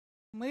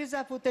Мы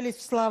запутались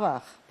в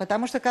словах,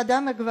 потому что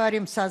когда мы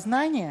говорим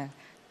 «сознание»,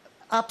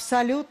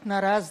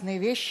 абсолютно разные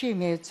вещи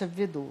имеются в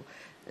виду.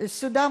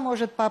 Сюда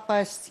может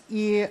попасть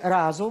и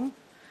разум,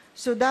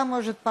 сюда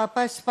может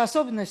попасть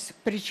способность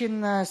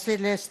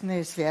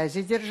причинно-следственные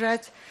связи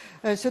держать,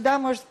 сюда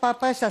может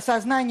попасть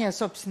осознание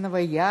собственного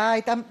 «я»,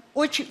 и там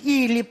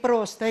или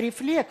просто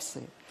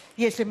рефлексы.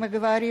 Если мы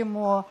говорим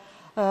о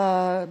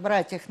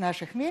братьях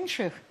наших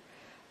меньших,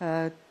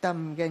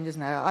 там, я не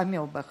знаю,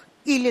 амебах,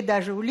 или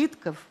даже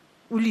улитков,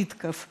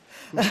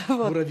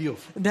 Муравьев.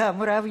 Да,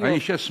 муравьев. Они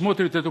сейчас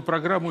смотрят эту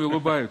программу и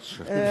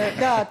улыбаются.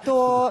 Да,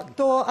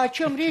 то о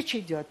чем речь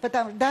идет?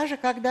 Потому даже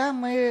когда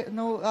мы,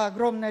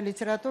 огромная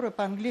литература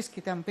по-английски,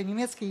 там,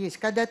 по-немецки есть,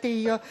 когда ты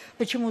ее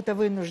почему-то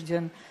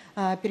вынужден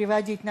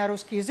переводить на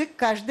русский язык,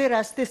 каждый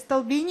раз ты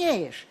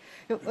столбенеешь.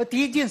 Вот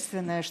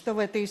единственное, что в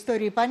этой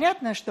истории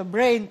понятно, что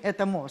brain –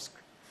 это мозг.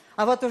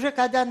 А вот уже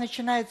когда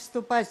начинает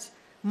вступать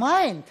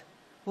mind,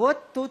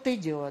 вот тут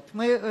идет.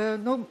 Мы,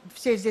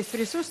 все здесь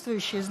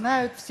присутствующие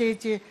знают все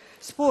эти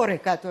споры,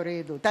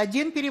 которые идут.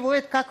 Один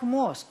переводит как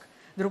мозг,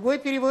 другой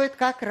переводит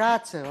как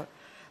рацио,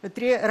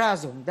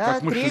 разум, да?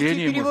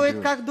 Третий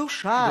переводит как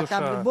душа,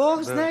 там,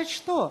 Бог знает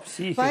что.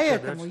 Психика,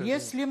 Поэтому, да,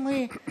 если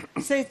мы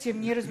с этим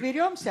не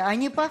разберемся, а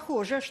не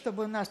похоже,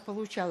 чтобы у нас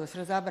получалось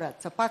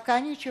разобраться, пока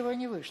ничего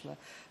не вышло,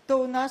 то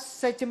у нас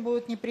с этим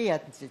будут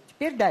неприятности.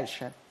 Теперь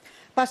дальше.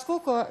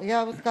 Поскольку,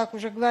 я вот как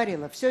уже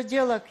говорила, все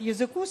дело к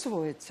языку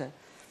сводится,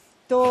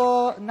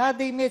 то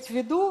надо иметь в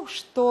виду,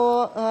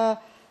 что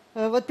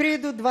вот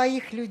приведу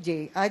двоих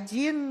людей.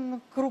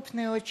 Один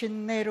крупный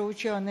очень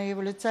нейроученый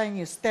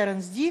эволюционист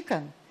Терренс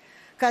Дикон,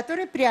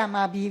 который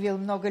прямо объявил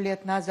много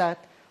лет назад,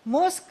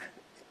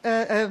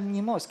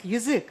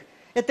 язык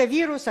 – это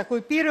вирус,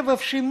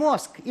 оккупировавший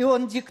мозг, и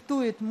он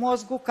диктует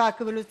мозгу, как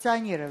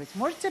эволюционировать.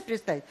 Можете себе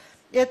представить?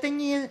 Это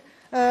не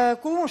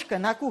кумушка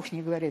на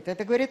кухне говорит,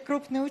 это говорит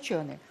крупный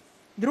ученый.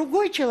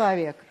 Другой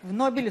человек в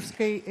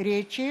Нобелевской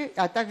речи,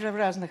 а также в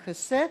разных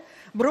эссе,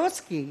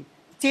 Бродский,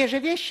 те же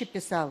вещи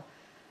писал.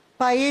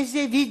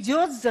 Поэзия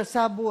ведет за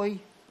собой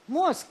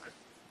мозг.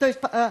 То есть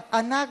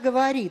она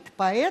говорит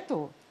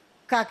поэту,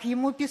 как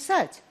ему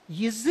писать.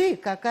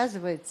 Язык,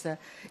 оказывается,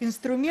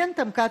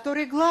 инструментом,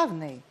 который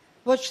главный.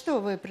 Вот что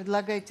вы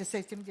предлагаете с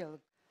этим делать?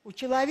 У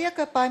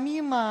человека,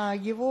 помимо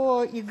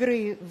его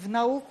игры в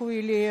науку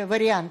или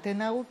варианты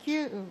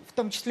науки, в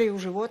том числе и у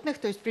животных,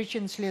 то есть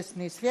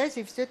причинно-следственные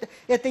связи, все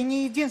это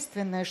не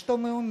единственное, что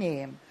мы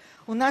умеем.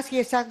 У нас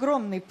есть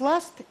огромный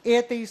пласт, и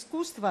это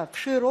искусство в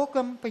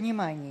широком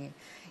понимании.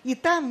 И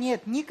там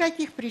нет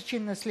никаких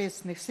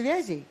причинно-следственных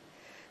связей,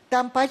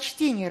 там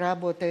почти не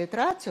работает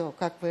рацио,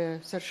 как вы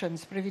совершенно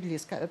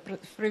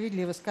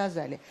справедливо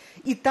сказали.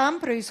 И там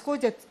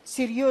происходят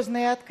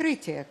серьезные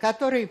открытия,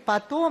 которые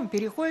потом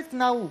переходят в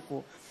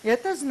науку.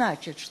 Это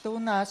значит, что у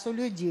нас, у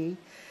людей,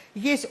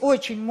 есть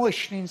очень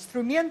мощный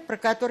инструмент, про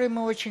который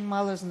мы очень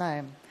мало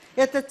знаем.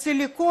 Это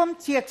целиком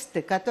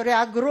тексты,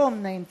 которые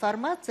огромная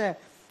информация,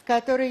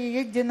 которая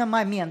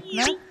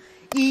единомоментна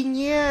и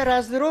не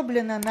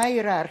раздроблена на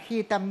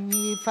иерархии. Там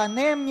ни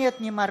фонем нет,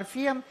 ни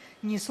морфем,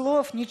 ни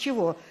слов,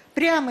 ничего.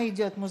 Прямо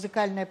идет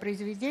музыкальное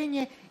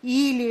произведение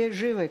или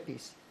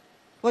живопись.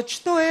 Вот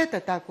что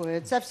это такое?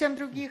 Это совсем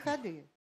другие ходы.